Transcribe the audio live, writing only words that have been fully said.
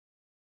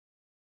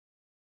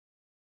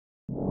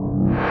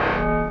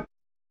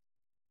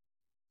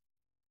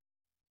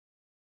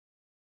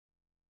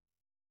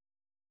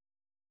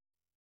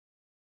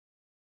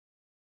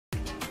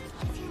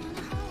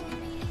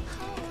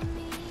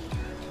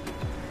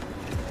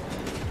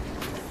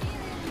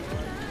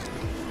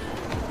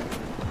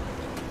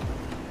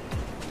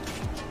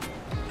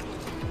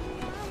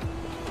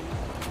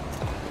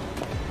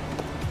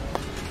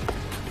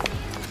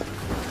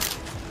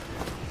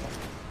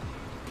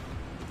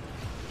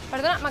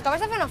Perdona,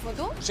 m'acabes de fer una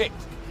foto? Sí.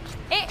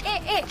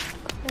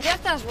 Ya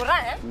estás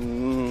borrada, ¿eh?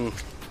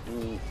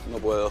 No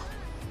puedo.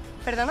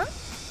 ¿Perdona?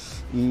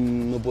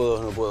 No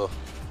puedo.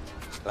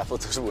 La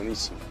foto es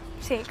buenísima.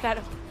 Sí,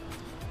 claro.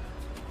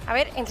 A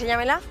ver,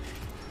 enséñamela.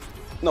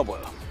 No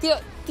puedo. Tío,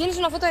 tienes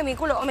una foto de mi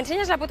culo. O me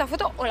enseñas la puta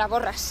foto o la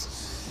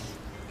borras.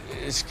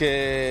 Es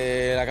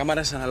que la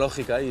cámara es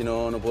analógica y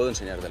no puedo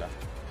enseñártela.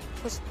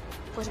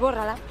 Pues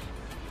bórrala.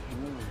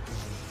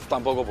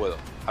 Tampoco puedo.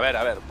 A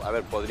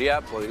ver,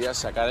 podría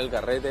sacar el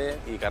carrete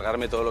y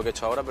cargarme todo lo que he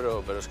hecho ahora,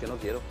 pero es que no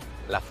quiero.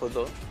 La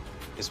foto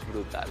es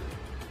brutal.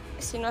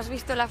 Si no has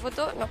visto la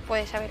foto, no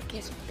puedes saber que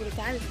es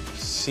brutal.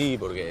 Sí,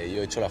 porque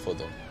yo he hecho la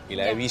foto y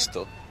la he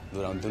visto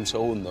durante un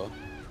segundo.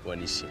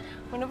 Buenísima.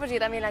 Bueno, pues yo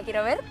también la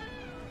quiero ver.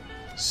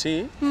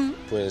 Sí,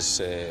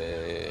 pues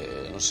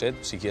no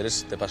sé, si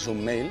quieres te paso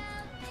un mail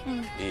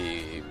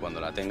y cuando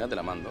la tenga te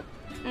la mando.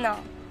 No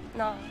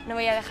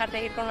voy a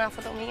dejarte ir con una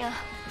foto mía.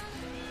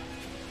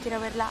 Quiero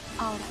verla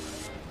ahora.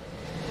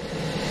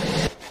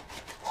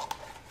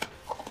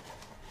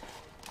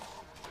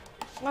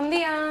 Bon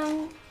dia.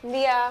 Bon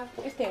dia.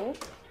 Què esteu?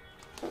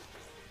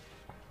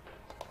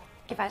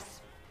 Què fas?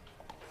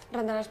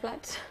 Rentant els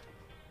plats?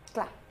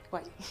 Clar,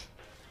 guai.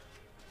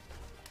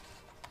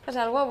 Fas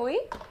alguna cosa avui?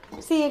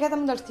 Sí, he quedat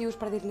amb un dels tios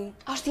per dir-li.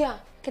 Hòstia,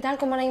 què tal?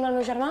 Com va anar amb el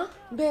meu germà?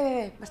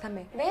 Bé, bastant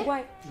bé. Bé?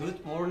 Guai. Good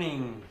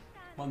morning.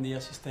 Bon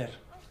dia, sister.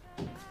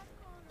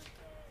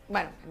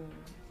 Bueno,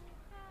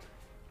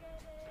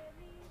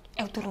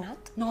 Heu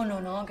tornat? no,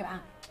 que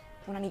va.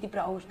 Una nit i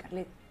prou,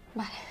 Scarlett.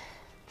 Vale.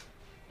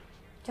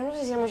 Jo no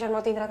sé si el meu germà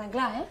ho tindrà tan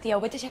clar, eh? Tia,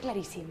 ho vaig deixar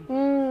claríssim.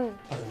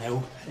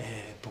 Perdoneu,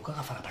 puc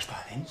agafar la pasta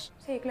de dents?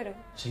 Sí, claro.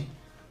 Sí?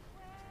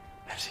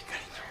 Merci,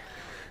 carinyo.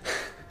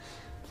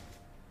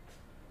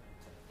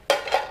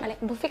 Vale,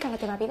 vull ficar la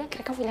teva vida.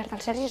 Crec que follar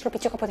del Sergi és el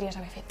pitjor que podries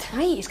haver fet.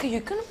 Ai, és que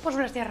jo que no em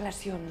poso les teves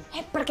relacions.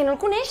 Perquè no el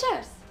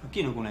coneixes. A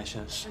qui no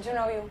coneixes? El seu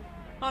nòvio.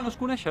 Ah, no es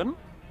coneixen?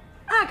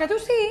 Ah, que tu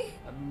sí?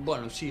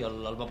 Bueno, sí,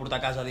 el va portar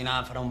a casa a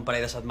dinar farà un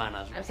parell de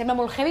setmanes. Em sembla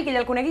molt heavy que ell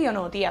el conegui o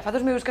no, tia. Fa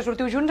 2 mesos que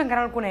sortiu junts,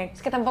 encara no el conec.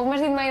 És que tampoc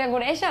m'has dit mai de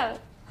conèixer.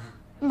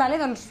 Vale,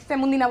 doncs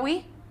fem un dinar avui.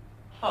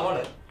 Ah,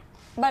 vale.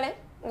 Vale,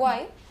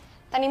 guai.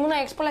 Tenim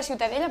una expo a la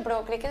Ciutadella,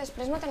 però crec que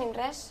després no tenim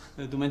res.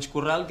 Tu menys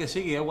corral que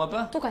sigui,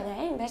 guapa? Tu calla,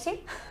 imbècil.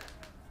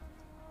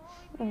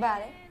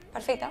 Vale,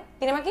 perfecte.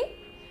 Dinem aquí?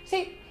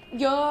 Sí,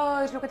 jo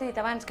és el que t'he dit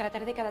abans, que a la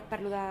tarda he quedat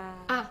per lo de...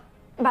 Ah,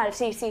 val,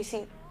 sí.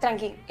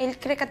 Tranqui. Ell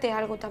crec que té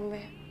alguna cosa, també.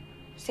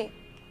 Sí.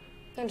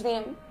 Doncs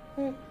dinem.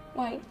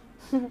 Guai.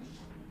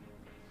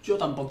 Jo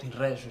tampoc tinc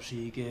res, o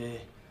sigui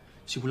que...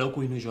 Si voleu,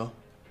 cuino jo.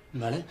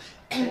 Vale?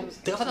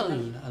 T'he agafat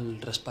el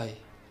raspall.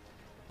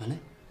 Vale?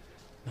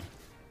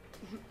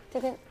 Què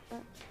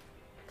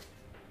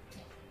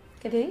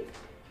t'he dit?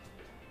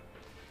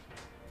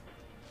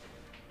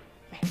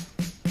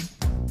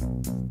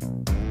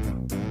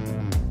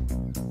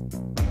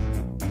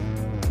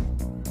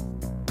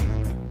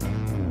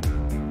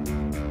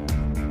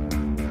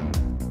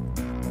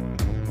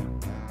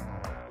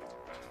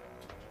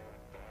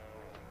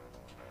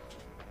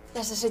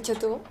 ¿Las has hecho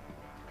tú?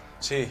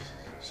 Sí,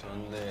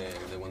 son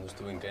de cuando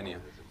estuve en Kenia.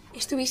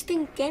 ¿Estuviste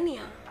en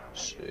Kenia?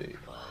 Sí.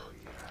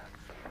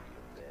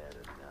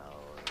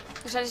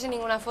 No sales en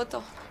ninguna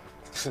foto.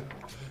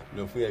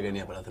 No fui a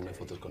Kenia para hacerme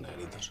fotos con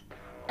negritos.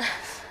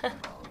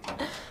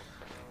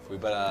 Fui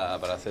para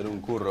hacer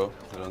un curro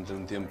durante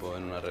un tiempo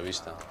en una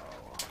revista.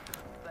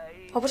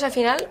 Oh, pues al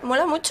final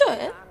mola mucho,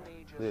 ¿eh?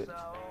 Sí.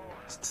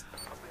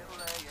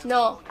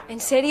 No, ¿en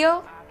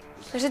serio?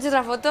 ¿No has hecho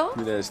otra foto?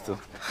 Mira esto.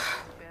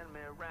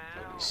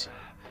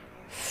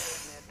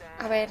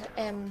 A ver,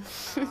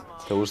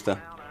 ¿Te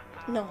gusta?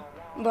 no,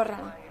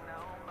 bórrala.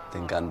 ¿Te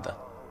encanta?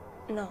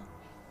 No,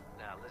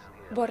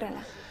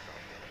 bórrala.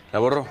 ¿La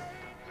borro?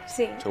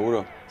 Sí.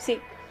 ¿Seguro? Sí.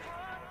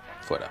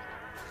 Fuera.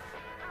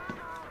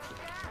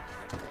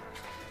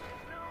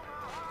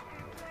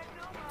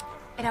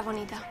 Era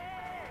bonita.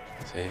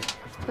 Sí.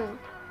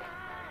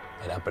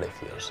 Era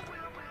preciosa.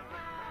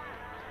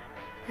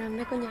 ¿De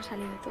dónde coño has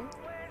salido tú?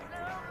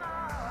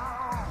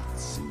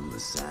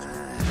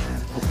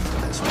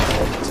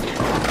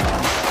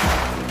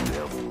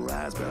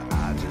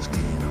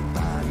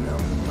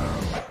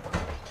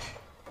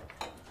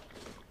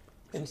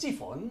 Tens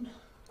sifon?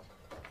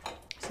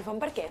 Sifon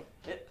per què?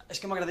 És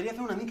que m'agradaria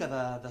fer una mica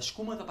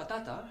d'escuma de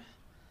patata,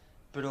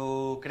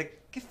 però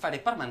crec que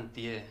faré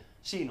parmentier.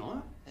 Sí,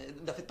 no?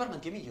 De fet,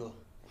 parmentier millor.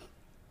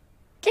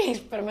 Què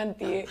és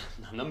parmentier?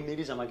 No em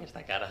miris amb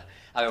aquesta cara.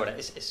 A veure,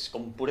 és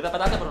com puré de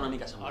patata, però una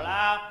mica semblant.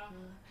 Hola!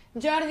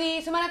 Jordi,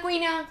 som a la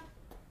cuina.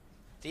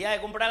 Tia,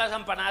 he comprat les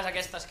empanades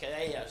aquestes que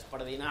deies,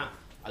 per dinar.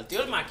 El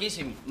tio és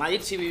maquíssim. M'ha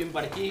dit si vivim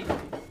per aquí.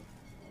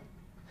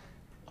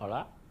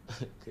 Hola?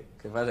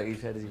 Què fas aquí,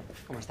 Sergi?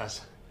 Com estàs?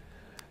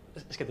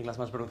 És que tinc les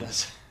mans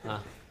brutes.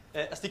 Ah.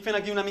 Estic fent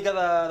aquí una mica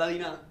de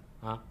dinar.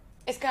 Ah.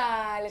 És que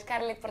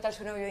l'Scarlett porta el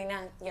seu nòvio a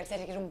dinar i el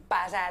Sergi, que és un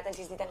pesat, ha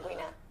insistit en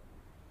cuinar.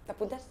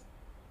 T'apuntes?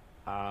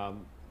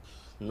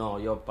 No,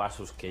 jo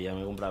passos, que ja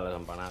m'he comprat les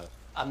empanades.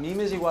 A mi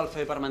m'és igual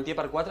fer parmentier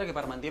per 4 que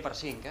parmentier per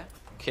 5, eh?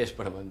 Què és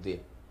per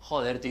mentir?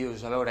 Joder,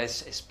 tios, a veure,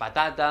 és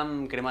patata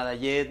amb crema de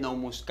llet, nou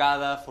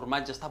moscada,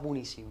 formatge, està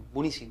boníssim,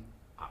 boníssim.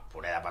 Ah,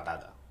 puré de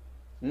patata.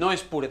 No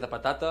és puré de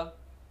patata,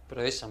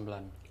 però és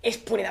semblant. És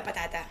puré de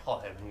patata.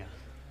 Joder, vinga.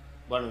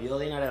 Bueno, jo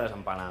dinaré les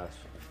empanades.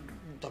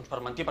 Doncs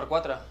per mentir per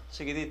 4,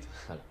 sigui dit.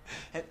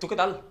 Tu què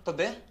tal? Tot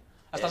bé?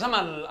 Estàs amb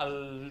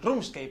el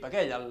roomscape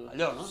aquell,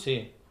 allò, no? Sí.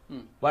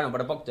 Bueno,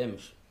 per poc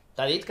temps.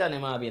 T'ha dit que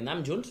anem a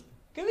Vietnam junts?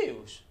 Què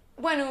dius?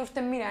 Bueno, ho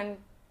estem mirant.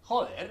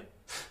 Joder.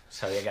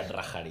 Sabia que et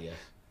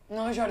rajaries.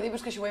 No, Jordi, però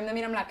és que això ho hem de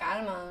mirar amb la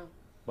calma.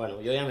 Bueno,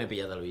 jo ja m'he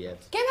pillat el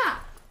bitllet. Què va?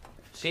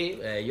 Sí,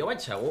 jo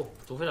vaig segur.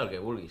 Tu fes el que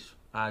vulguis.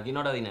 A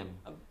quina hora dinem?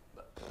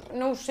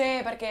 No ho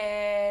sé,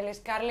 perquè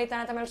l'Scarlett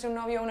ha anat amb el seu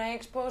nòvio a una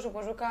expo,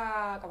 suposo que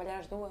ballar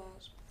a les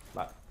 2.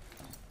 Va.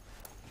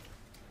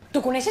 Tu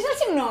coneixes el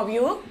seu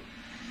nòvio?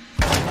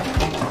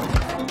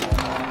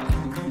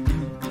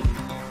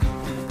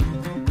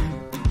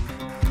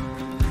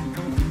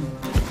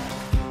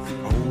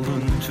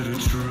 To the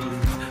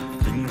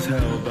truth, things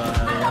held by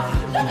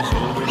lies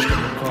always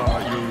come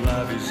apart. Your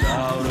life is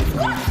out of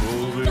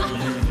control, but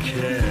you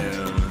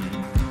can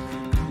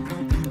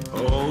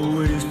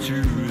always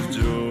choose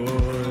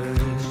joy.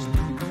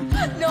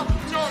 No.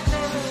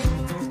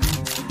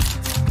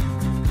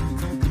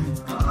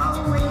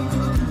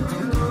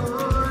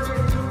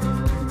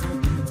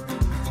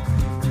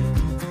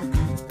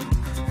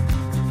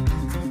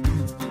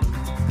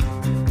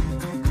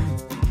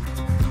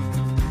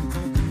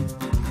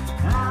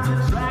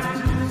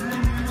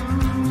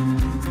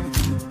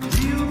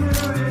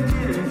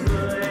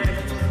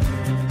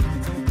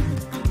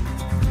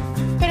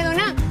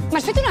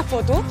 ¿Has hecho una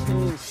foto?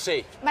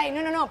 Sí. Vale,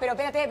 no, pero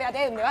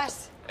espérate, ¿dónde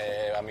vas?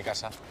 A mi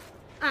casa.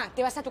 Ah,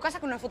 te vas a tu casa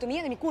con una foto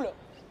mía de mi culo.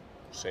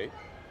 Sí,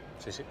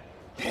 sí.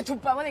 Pero tú,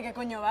 pavo, ¿de qué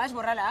coño vas?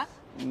 Bórrala.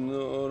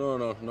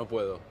 No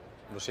puedo.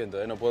 Lo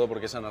siento, no puedo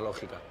porque es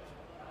analógica.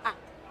 Ah,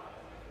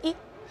 ¿y?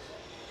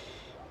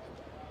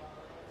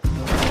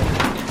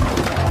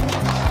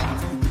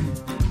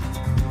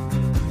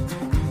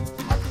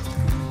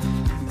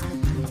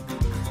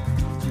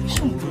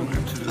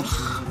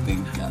 Me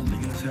encanta.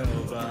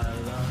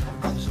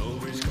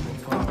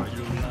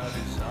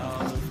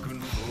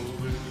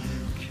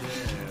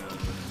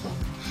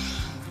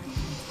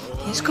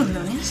 ¿Tienes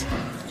condones?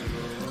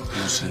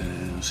 No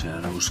sé,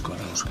 ahora busco.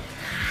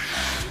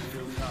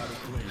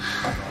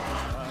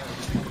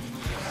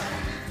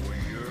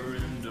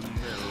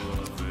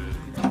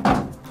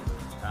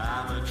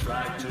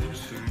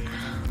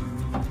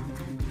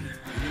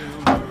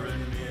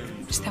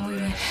 Está muy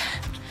bien.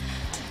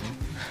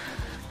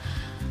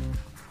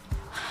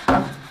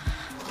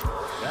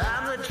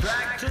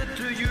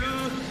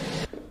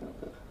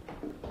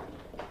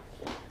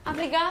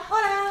 Àfrica?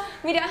 Hola!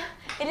 Mira,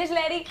 ell és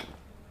l'Eric.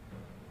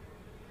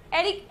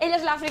 Eric, ell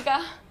és l'Àfrica.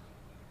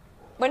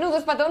 Bueno,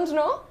 dos petons,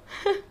 no?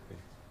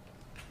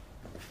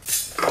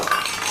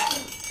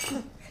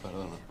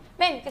 Perdona.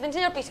 Ven, que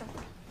t'ensenyo el piso.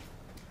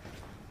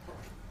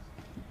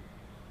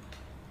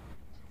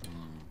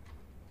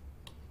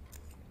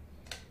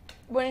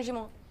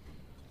 Buenísimo.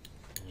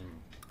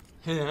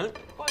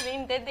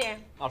 Jolín, tete.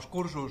 Els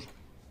cursos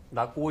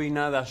de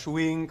cuina, de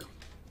swing...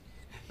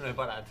 No he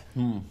parat.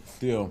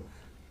 Tío,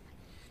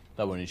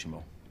 está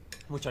buenísimo.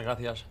 Muchas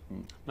gracias.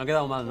 No ha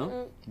quedado mal, ¿no?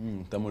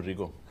 Está muy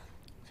rico.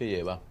 ¿Qué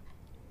lleva?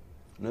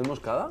 ¿No es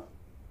moscada?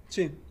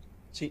 Sí,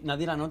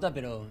 nadie la nota,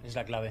 pero es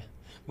la clave.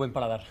 Buen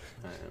paladar.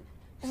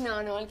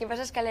 No, el que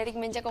passa és que l'Eric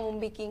menja com un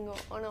vikingo,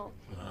 o no?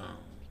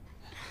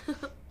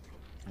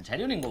 En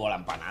sèrio ningú vol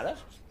empanades?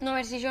 No, a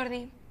veure si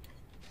Jordi.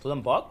 Tu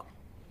tampoc?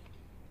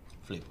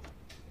 Flipo.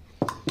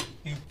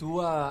 I tu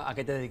a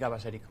què te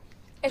dedicaves, Eric?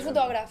 És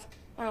fotògraf.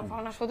 Bueno,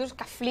 fa unes fotos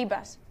que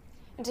flipes.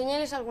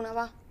 Ensenya-les alguna,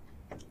 va.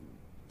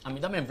 A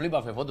mi també em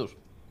flipa fer fotos.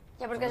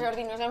 Ja, però és que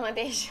Jordi no és el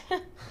mateix.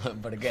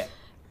 Per què?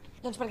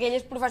 Doncs perquè ell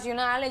és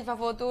professional, ell fa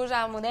fotos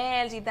a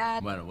models i tal.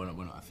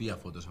 Bueno, hacía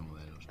fotos a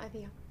modelos. Ah,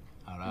 tío.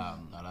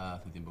 Ahora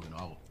hace tiempo que no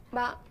hago.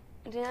 Va,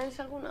 enséñales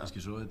alguna. Es que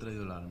solo he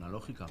traído la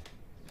analógica.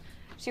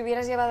 Si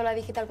hubieras llevado la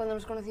digital cuando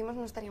nos conocimos,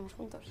 no estaríamos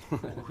juntos.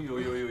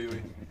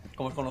 Uy.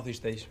 ¿Cómo os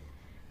conocisteis?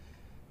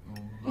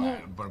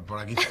 Por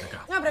aquí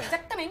cerca. No, però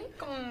exactament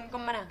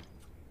com va anar?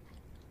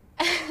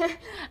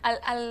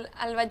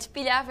 El vaig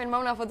pillar fent-me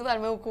una foto del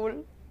meu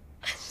cul.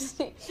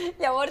 Sí.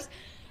 Llavors,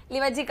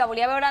 li vaig dir que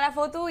volia veure la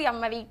foto i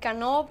em va dir que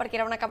no, perquè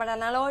era una càmera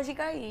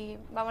analògica i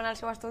vam anar al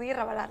seu estudi i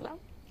revelar-la.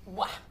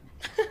 Buah!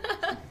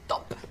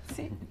 Top!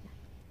 Sí.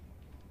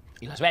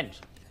 ¿Y las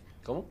vens?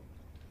 ¿Cómo?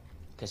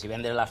 Que si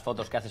vendes las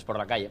fotos que haces por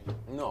la calle.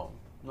 No.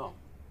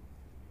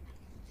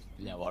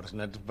 Llavors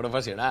no ets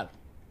professional.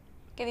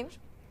 Què dius?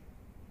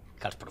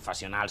 Que els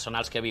professionals són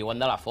els que viuen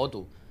de la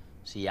foto.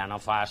 Si ja no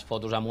fas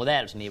fotos a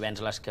models ni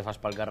vens les que fas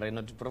pel carrer,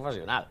 no ets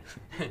professional.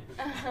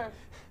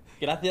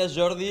 Gracias,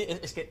 Jordi.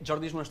 Es que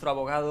Jordi es nuestro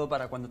abogado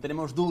para cuando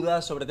tenemos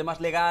dudas sobre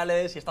temas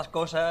legales y estas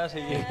cosas.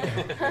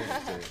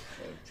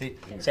 Sí.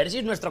 Sergi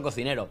es nuestro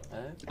cocinero.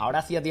 Ahora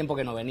hacía tiempo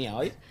que no venía,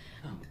 ¿oi?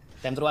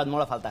 T'hem trobat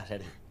molt a faltar,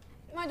 Sergi.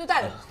 Bueno,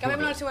 total, que vam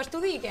anar al seu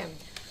estudi i què?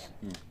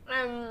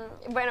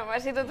 Bueno, va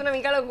ser tot una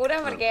mica locura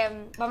perquè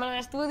vam anar a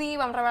l'estudi,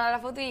 vam revelar la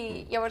foto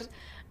i llavors,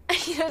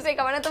 no sé,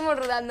 que va anar tot molt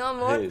rodat, ¿no,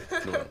 amor?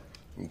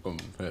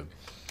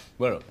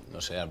 Bueno, no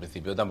sé, al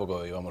principio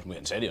tampoco íbamos muy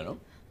en serio, ¿no?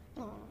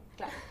 No,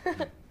 claro.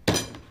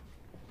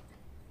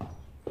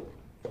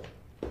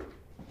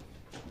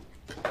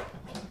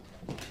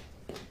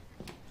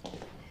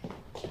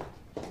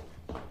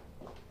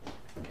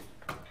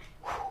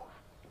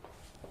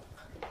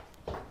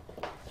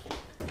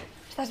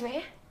 Estàs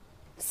bé?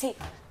 Sí.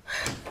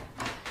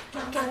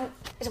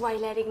 És guai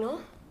l'Eric, no?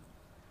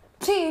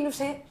 Sí, no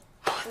sé.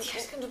 Tia,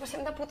 és que ens ho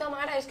passem de puta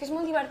mare, és que és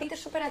molt divertit,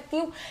 és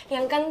superactiu, li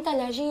encanta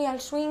llegir, el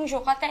swing,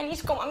 jugar a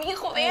tenis, com a mi,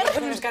 joder!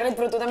 Però Scarlett,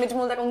 però tu també ets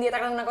molt de que un dia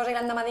t'agrada una cosa i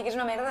l'endemà dir que és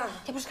una merda.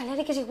 Ja, però és que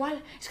l'Eric és igual,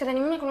 és que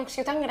tenim una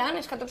connexió tan gran,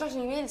 és que a tots els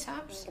nivells,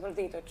 saps? Què vols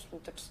dir, tots.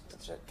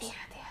 Tia,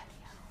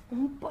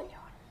 un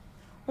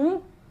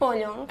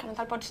pollón, que no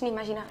te'l pots ni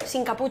imaginar,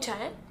 sin caputxa,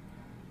 eh?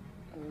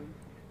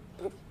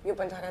 Jo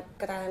pensava que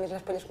t'agraden més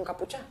les polles con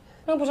caputxa.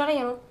 No, doncs ara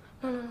ja no.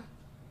 No.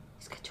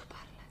 És que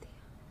xupar-la, tia.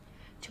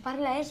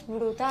 Xupar-la és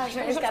brutal. És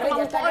que ja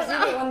està, que sí,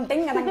 que ho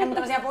entenc, que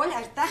t'encanta la seva polla,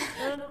 està.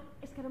 No,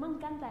 és que no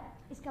m'encanta,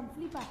 és que em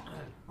flipa.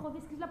 Joder,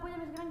 és que és la polla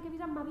més gran que he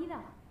vist en ma vida.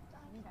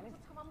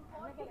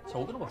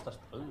 Segur que no vols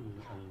tastar el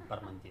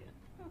parmentier?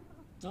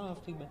 No,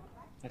 estic bé.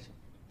 Merci.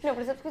 No,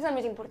 però saps què és el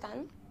més important?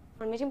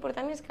 El més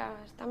important és que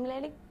estar amb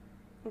l'Eric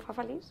em fa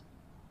feliç.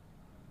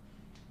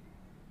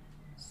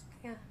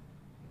 Hòstia.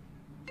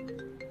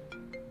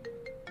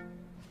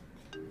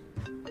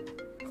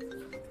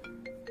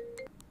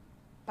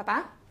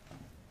 Papá?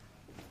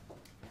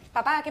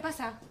 Papá, ¿qué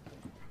pasa?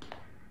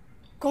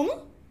 ¿Cómo?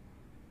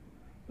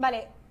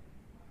 Vale,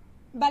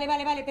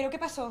 pero ¿qué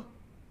pasó?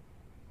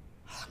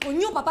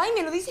 Coño, papá, y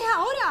me lo dices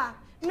ahora.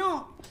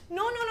 No,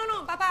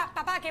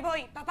 papá, que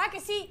voy. Papá,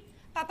 que sí.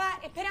 Papá,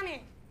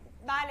 espérame.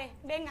 Vale,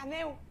 venga,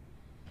 meu.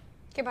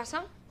 Què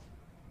passa?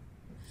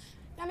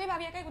 La meva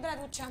havia caigut a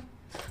la dutxa.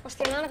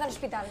 Hòstia, no he anat a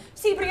l'hospital.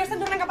 Sí, però ja estan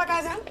tornant cap a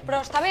casa. Però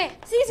està bé.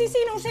 Sí,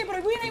 no ho sé, però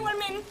hi vull anar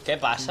igualment. Què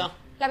passa?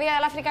 La vida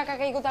de l'Àfrica que ha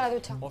caigut a la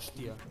dutxa.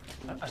 Hòstia.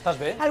 Estàs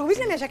bé? Algú ha vist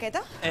la meva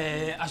jaqueta?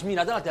 Has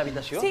mirat a la teva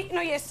habitació? Sí,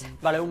 no hi és.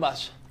 Vale, on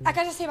vas? A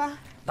casa seva.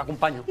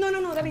 T'acompanyo. No,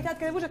 de veritat,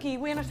 quedeu-vos aquí.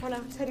 Vull anar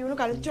sola. En sèrio, no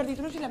cal. Jordi,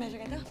 tu no has vist la meva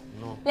jaqueta?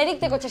 L'Eric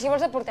té cotxe, si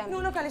vols et portem.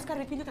 No cal,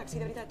 Scarlett, pillo taxi,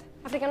 de veritat.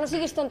 Àfrica, no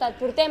siguis tonta, et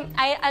portem.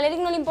 A l'Eric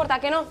no li importa,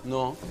 que no?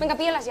 No. Vinga,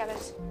 pilla les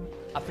llaves.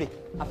 Afri.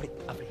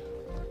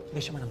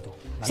 Deixa'm anar amb tu.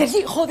 Vale?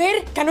 Sergi,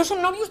 joder, que no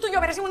son novios tú y yo.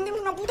 A ver si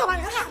hundimos una puta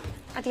vegada.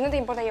 A ti no te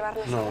importa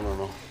llevarnos. No.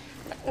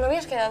 ¿No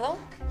habías quedado?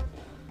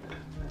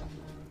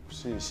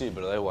 Sí,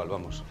 pero da igual,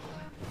 vamos.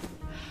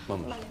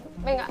 Vamos. Vale.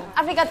 Venga,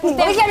 Àfrica, et ¿No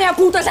portem. ves la meva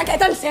puta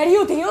jaqueta, en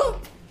serio, tío?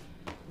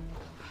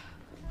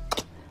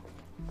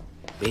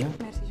 Vinga.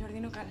 Merci, Jordi,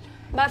 no cal.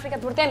 Va, Àfrica,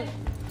 et portem.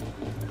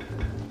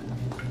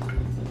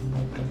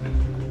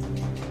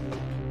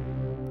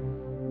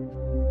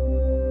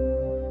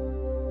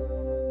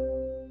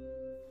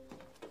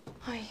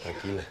 Ay,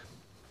 Tranquila.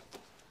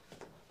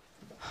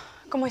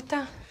 ¿Cómo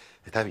está?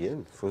 Está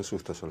bien, fue un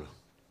susto solo.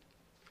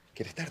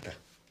 ¿Quieres tarta?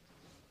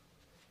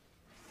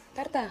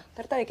 ¿Tarta?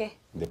 ¿Tarta de qué?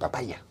 De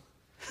papaya.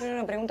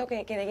 No, pregunto que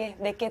de qué.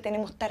 ¿De qué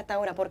tenemos tarta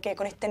ahora? ¿Por qué?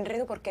 ¿Con este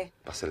enredo por qué?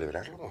 Para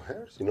celebrarlo,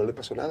 mujer. Si no le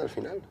pasó nada al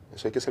final.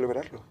 Eso hay que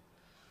celebrarlo.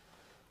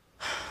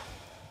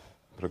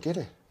 ¿Pero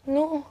quieres?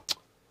 no.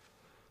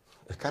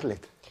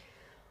 Scarlett.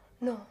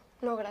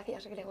 No,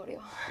 gracias,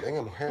 Gregorio.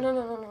 Venga, mujer.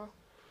 No.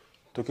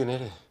 ¿Tú quién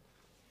eres?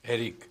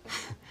 Eric.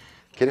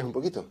 ¿Quieres un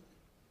poquito?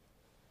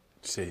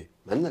 Sí.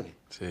 Mándale.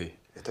 Sí.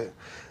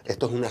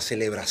 Esto es una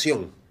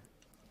celebración.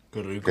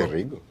 Qué rico. Qué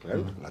rico,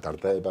 claro. La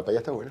tarta de papaya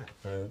está buena.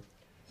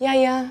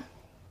 Ya.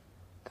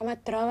 ¿Cómo te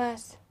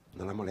trobes?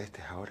 No la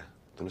molestes ahora.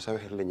 Tú no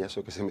sabes el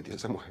leñazo que se metió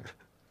esa mujer.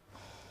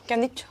 ¿Qué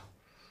han dicho?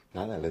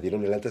 Nada, le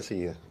dieron el alta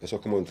enseguida. Eso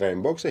es como entrar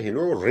en boxes y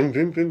luego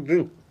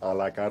rin. A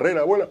la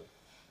carrera, abuela.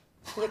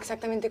 ¿Y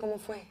exactamente cómo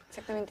fue?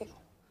 Exactamente.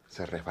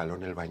 Se resbaló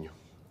en el baño,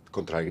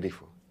 contra el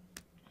grifo.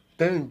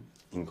 ¡Ten!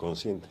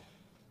 Inconsciente.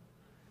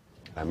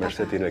 La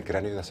Merce tiene el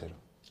cráneo de acero.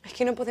 Es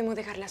que no podemos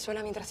dejarla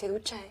sola mientras se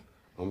ducha, ¿eh?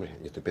 Hombre,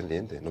 yo estoy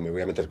pendiente. No me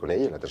voy a meter con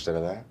ella. En la tercera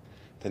edad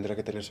tendrá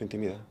que tener su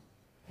intimidad.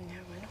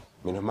 Ya, bueno.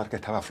 Menos mal que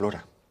estaba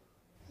Flora.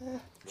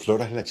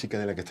 Flora es la chica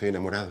de la que estoy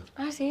enamorado.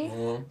 Ah, sí?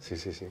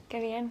 Sí. Qué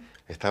bien.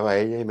 Estaba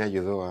ella y me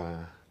ayudó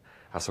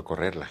a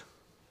socorrerla.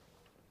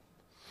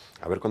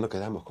 A ver cuándo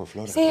quedamos con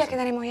Flora. Sí, ya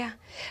quedaremos ya.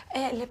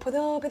 ¿Les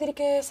puedo pedir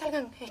que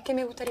salgan? Es que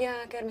me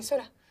gustaría quedarme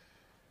sola.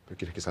 ¿Pero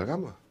quieres que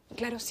salgamos?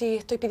 Claro, si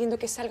estoy pidiendo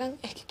que salgan,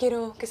 es que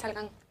quiero que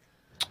salgan.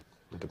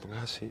 No te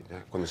pongas así.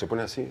 Cuando se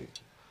pone así,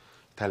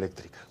 está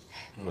eléctrica.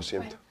 Lo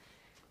siento.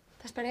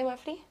 T'esperem,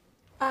 Afri?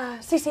 Ah,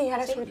 sí,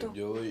 ahora surto.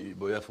 Yo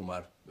voy a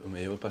fumar.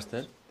 ¿Me llevo el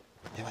pastel?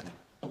 Llévate.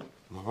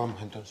 Nos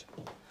vamos entonces.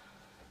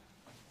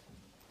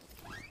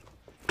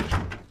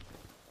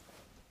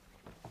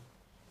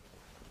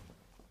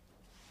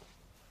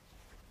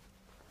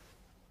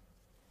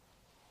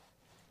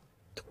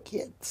 Tu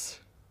qui ets?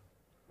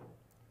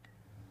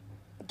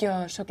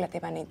 Jo sóc la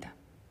teva neta.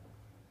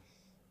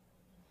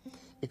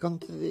 I com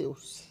te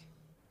dius?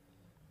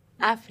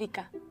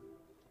 Àfrica.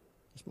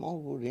 És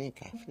molt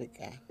bonic,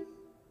 Àfrica.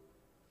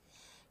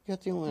 Jo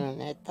tinc una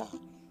neta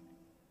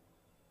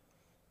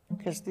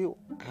que es diu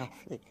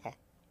Àfrica.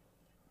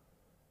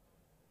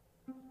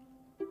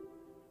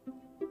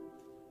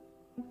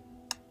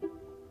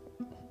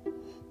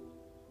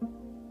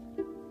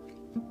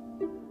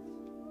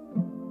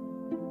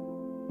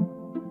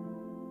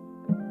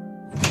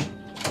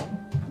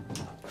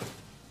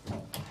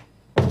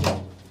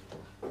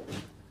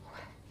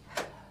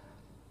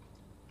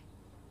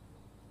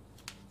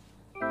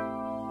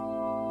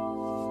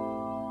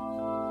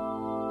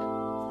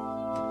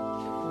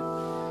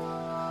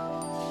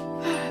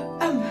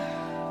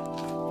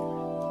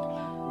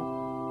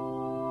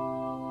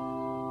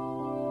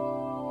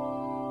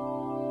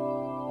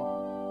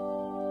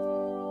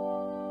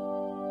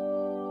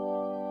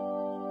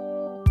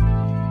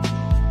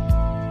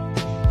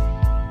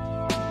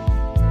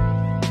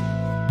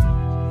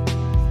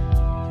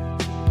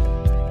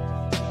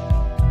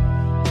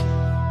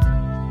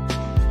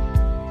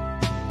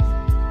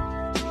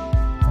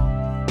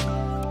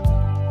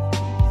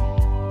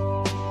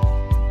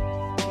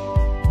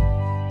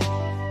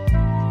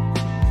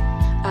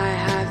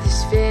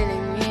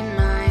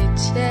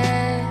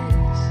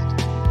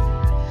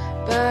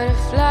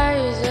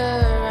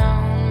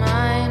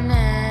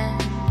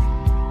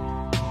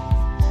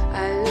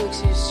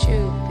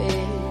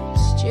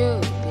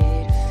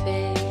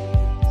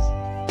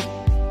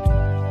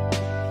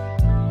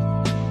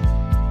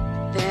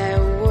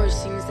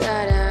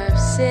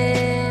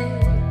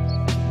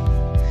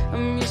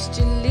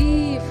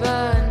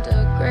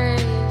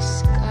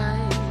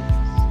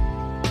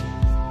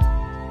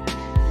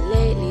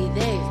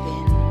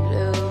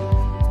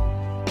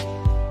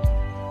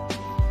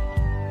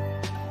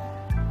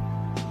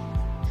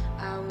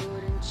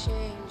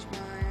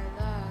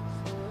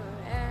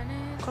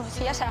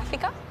 ¿Conocías a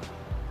África?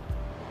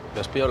 ¿Te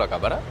has pillado la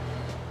cámara?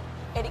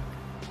 Eric,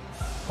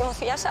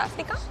 ¿conocías a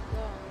África?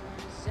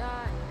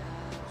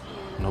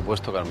 No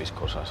puedes tocar mis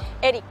cosas.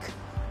 Eric.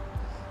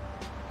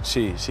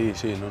 Sí.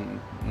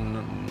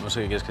 No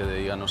sé qué quieres que te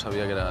diga. No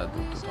sabía que era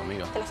tu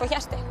amiga. ¿Te la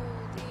follaste?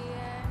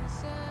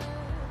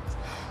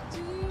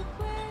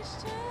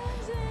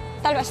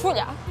 Te'l vas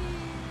follar?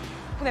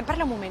 Podem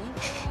parlar un moment?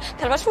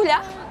 Te'l vas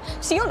follar?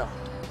 Sí o no?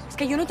 És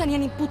que jo no tenia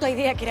ni puta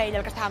idea que era ell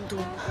el que estava amb tu.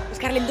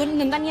 Scarlett,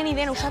 no en tenia ni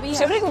idea, no ho sabia.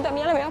 S'heu rigut de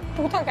mi a la meva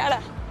puta cara.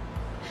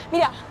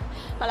 Mira,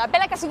 me la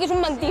pela que siguis un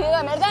mentider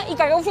de merda i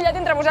que hagueu follat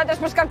entre vosaltres,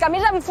 però és que el que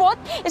més em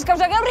fot és que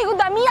us hagueu rigut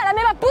de mi a la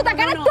meva puta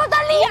cara tot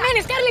el dia! Un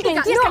moment, Scarlett,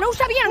 tia, és que no ho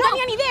sabia, no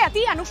tenia ni idea,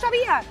 tia, no ho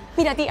sabia.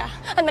 Mira, tia,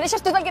 et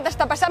mereixes tot el que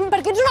t'està passant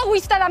perquè ets un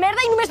egoista de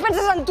merda i només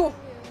penses en tu.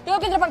 Jo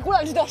vaig prendre per cul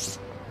els dos.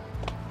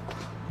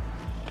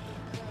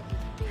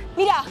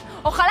 Mira,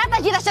 ojalà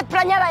t'hagi deixat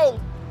prenyada ell.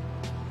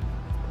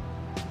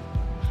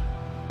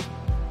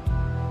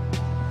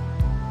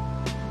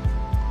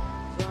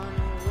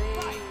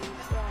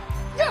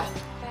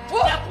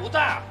 Hòstia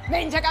puta!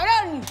 Menja,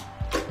 cabron!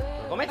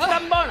 Com ets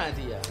tan bona,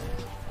 tia?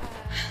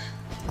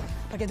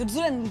 Perquè tu ets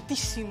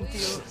dolentíssim,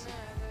 tio.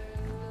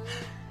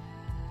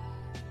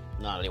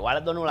 No, igual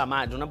et dono la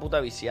mà, ets una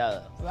puta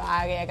viciada.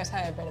 Va, que hi ha que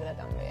saber perdre,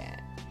 també.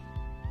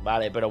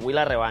 Vale, però vull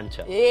la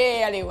revanxa.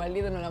 Al igual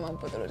li dono la mà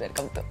al puto loser,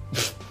 com tu.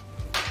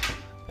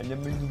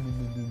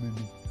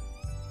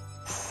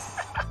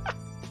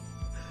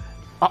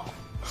 Oh.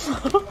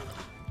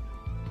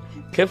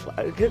 Què fa?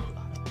 Què fa?